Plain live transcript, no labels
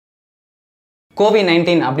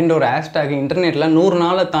COVID-19 அப்படின்ற ஒரு hashtag இன்டர்நெட்டில் 100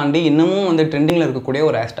 நாளை தாண்டி இன்னமும் வந்து ட்ரெண்டிங்கில் இருக்கக்கூடிய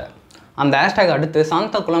ஒரு ஹேஷ்டேக். அந்த ஹேஷ்டேக் அடுத்து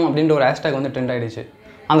சாந்தகுளம் அப்படின்ற ஒரு ஹேஷ்டேக் வந்து ட்ரெண்ட் ஆகிடுச்சு.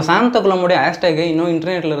 அந்த சாந்தகுளமுடைய ஹேஷ்டேக்கு இன்னும்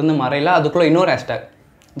இன்டர்நெட்டில் இருந்து மறையில. அதுக்குள்ளே இன்னொரு ஹேஷ்டேக்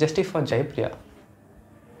ஜஸ்டிஸ் ஃபார் ஜெயப்பிரியா.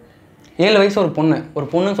 7 வயசு ஒரு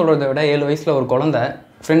பொண்ணுன்னு சொல்கிறத விட 7 வயசில் ஒரு குழந்தை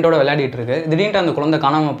ஃப்ரெண்டோட விளையாடிட்டு இருக்கு. திடீர்னு அந்த குழந்தை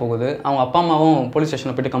காணாமல் போகுது. அவங்க அப்பா அம்மாவும் போலீஸ்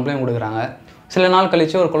ஸ்டேஷனில் போய்ட்டு கம்ப்ளைண்ட் கொடுக்குறாங்க. சில நாள்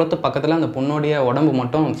கழித்து ஒரு குளத்து பக்கத்தில் அந்த பொண்ணுடைய உடம்பு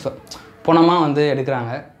மட்டும் புணமாக வந்து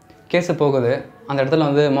எடுக்கிறாங்க. கேஸு போகுது. அந்த இடத்துல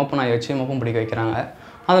வந்து மோப்ப நாயை வச்சு மோப்பம் பிடிக்க வைக்கிறாங்க.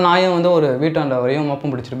 அந்த நாயும் வந்து ஒரு வீட்டாண்ட வரையும்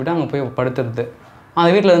மோப்பம் பிடிச்சிட்டு போய்ட்டு அங்கே போய் படுத்துருது. அந்த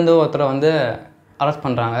வீட்டில் இருந்து ஒருத்தரை வந்து அரெஸ்ட்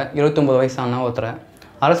பண்ணுறாங்க. 29 வயசான ஒருத்தரை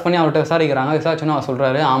அரெஸ்ட் பண்ணி அவர்கிட்ட விசாரிக்கிறாங்க. விசாரிச்சோன்னா அவர்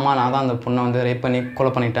சொல்கிறாரு, ஆமாம் நான் தான் அந்த பொண்ணை வந்து ரேப் பண்ணி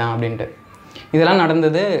கொலை பண்ணிட்டேன் அப்படின்ட்டு. இதெல்லாம்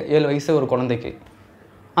நடந்தது 7 வயசு ஒரு குழந்தைக்கு.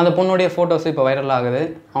 அந்த பொண்ணுடைய ஃபோட்டோஸும் இப்போ வைரல் ஆகுது.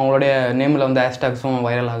 அவங்களுடைய நேமில் வந்து ஹேஷ்டேக்ஸும்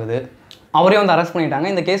வைரல் ஆகுது. அவரையும் வந்து அரெஸ்ட் பண்ணிட்டாங்க.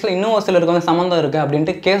 இந்த கேஸில் இன்னும் ஒரு சிலருக்கு வந்து சம்மந்தம் இருக்குது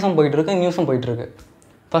அப்படின்ட்டு கேஸும் போயிட்டுருக்கு, நியூஸும் போயிட்டுருக்கு.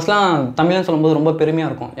 ஃபஸ்ட்லாம் தமிழ்னு சொல்லும்போது ரொம்ப பெருமையாக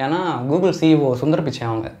இருக்கும். ஏன்னா கூகுள் CEO சுந்தர் பிச்சை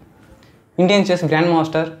அவங்க, Indian chess grand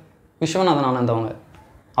master Viswanathan Anand அவங்க,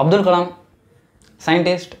 அப்துல் கலாம்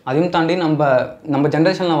சயின்டிஸ்ட், அதையும் தாண்டி நம்ம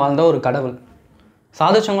ஜென்ரேஷனில் வாழ்ந்த ஒரு கடவுள்.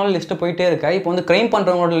 சாதிச்சவங்களோட லிஸ்ட்டு போயிட்டே இருக்கா. இப்போ வந்து க்ரைம்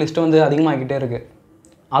பண்ணுறவங்களோட லிஸ்ட்டு வந்து அதிகமாகிக்கிட்டே இருக்குது.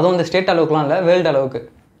 அதுவும் வந்து ஸ்டேட் அளவுக்குலாம் இல்லை, வேர்ல்டு அளவுக்கு.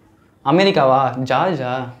 அமெரிக்காவா,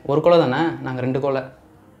 ஜார்ஜா ஒரு கொலை தானே, நாங்கள் 2 கொலை.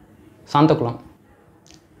 சாந்தகுளம்.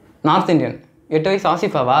 நார்த் இந்தியன் 8 வயசு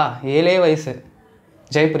ஆசிஃபாவா, 7 வயசு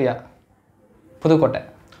ஜெயப்பிரியா புதுக்கோட்டை.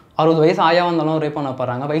 60 வயசு ஆயாவாக இருந்தாலும் ரேப் பண்ண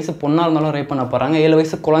போகிறாங்க. வயசு பொண்ணாக இருந்தாலும் ரேப் பண்ண போகிறாங்க. 7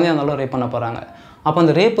 வயசு குழந்தையாக இருந்தாலும் ரேப் பண்ண போகிறாங்க. அப்போ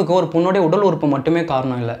அந்த ரேப்புக்கு ஒரு பொண்ணுடைய உடல் உறுப்பு மட்டுமே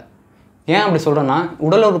காரணம் இல்லை. ஏன் அப்படி சொல்கிறேன்னா,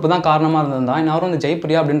 உடல் உறுப்பு தான் காரணமாக இருந்திருந்தா இன்னும் இந்த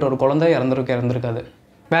ஜெயப்பிரியா அப்படின்ற ஒரு குழந்தை இறந்துருக்காது.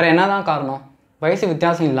 வேறு என்ன தான் காரணம்? வயசு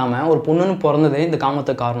வித்தியாசம் இல்லாமல் ஒரு பொண்ணுன்னு பிறந்ததே இந்த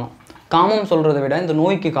காமத்துக்கு காரணம். காமம் சொல்கிறத விட இந்த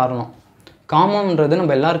நோய்க்கு காரணம். காமம்ன்றது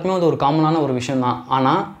நம்ம எல்லாருக்குமே அது ஒரு காமனான ஒரு விஷயம் தான்.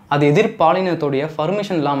 ஆனால் அது எதிர்பாலினத்துடைய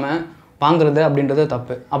பர்மிஷன் இல்லாமல் வாங்குறது அப்படின்றது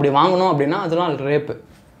தப்பு. அப்படி வாங்கணும் அப்படின்னா அதெல்லாம் ரேப்பு.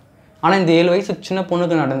 ஆனால் இந்த 7 வயசு சின்ன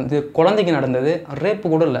பொண்ணுக்கு நடந்தது, குழந்தைக்கு நடந்தது ரேப்பு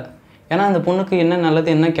கூட இல்லை. ஏன்னா அந்த பொண்ணுக்கு என்ன நல்லது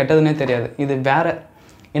என்ன கெட்டதுன்னே தெரியாது. இது வேறு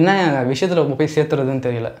என்ன விஷயத்தில் போய் சேர்த்துறதுன்னு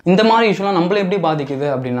தெரியல. இந்த மாதிரி இஷ்யூலாம் நம்மளை எப்படி பாதிக்குது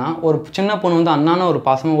அப்படின்னா, ஒரு சின்ன பொண்ணு வந்து அண்ணான ஒரு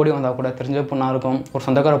பாசமாக ஓடி வந்தால் கூட, தெரிஞ்ச பொண்ணாக இருக்கும், ஒரு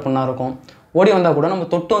சொந்தக்கார பொண்ணாக இருக்கும், ஓடி வந்தால் கூட நம்ம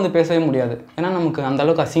தொட்டு வந்து பேசவே முடியாது. ஏன்னா நமக்கு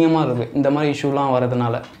அந்தளவுக்கு அசிங்கமாக இருக்குது இந்த மாதிரி இஷ்யூலாம்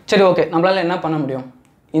வரதுனால. சரி, ஓகே, நம்மளால் என்ன பண்ண முடியும்?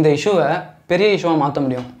 இந்த இஷ்யூவை பெரிய இஷ்யூவாக மாற்ற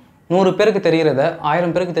முடியும். 100 பேருக்கு தெரிகிறத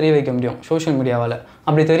 1000 பேருக்கு தெரிய வைக்க முடியும் சோஷியல் மீடியாவில்.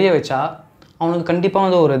 அப்படி தெரிய வச்சா அவனுக்கு கண்டிப்பாக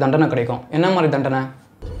வந்து ஒரு தண்டனை கிடைக்கும். என்ன மாதிரி தண்டனை?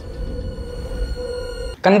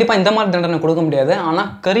 கண்டிப்பாக இந்த மாதிரி தண்டனை கொடுக்க முடியாது. ஆனால்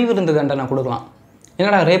கறி விருந்து தண்டனை கொடுக்கலாம்.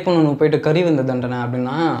 என்னடா ரேப் பண்ணணும் போயிட்டு கறி விருந்து தண்டனை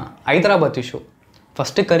அப்படின்னா, ஹைதராபாத் இஷ்யூ.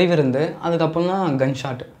 ஃபஸ்ட்டு கறி விருந்து, அதுக்கப்புறம் தான் கன்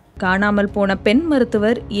ஷாட். காணாமல் போன பெண்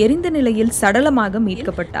மருத்துவர் எரிந்த நிலையில் சடலமாக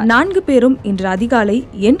மீட்கப்பட்டார். 4 பேரும் இன்று அதிகாலை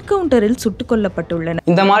என்கவுண்டரில் சுட்டுக் கொல்லப்பட்டுள்ளனர்.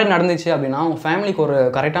 இந்த மாதிரி நடந்துச்சு அப்படின்னா அவங்க ஃபேமிலிக்கு ஒரு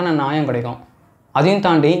கரெக்டான நியாயம் கிடைக்கும். அதையும்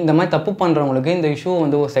தாண்டி இந்த மாதிரி தப்பு பண்ணுறவங்களுக்கு இந்த இஷ்யூ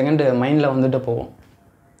வந்து ஒரு செகண்ட் மைண்டில் வந்துட்டு போகும்.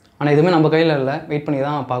 ஆனால் எதுவுமே நம்ம கையில் இல்லை, வெயிட் பண்ணி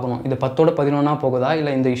தான் பார்க்கணும். இது 10ஓட 11 போகுதா,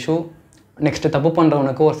 இல்லை இந்த இஷ்யூ நெக்ஸ்ட்டு தப்பு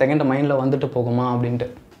பண்ணுறவனுக்கு ஒரு செகண்ட் மைண்டில் வந்துட்டு போகுமா அப்படின்ட்டு.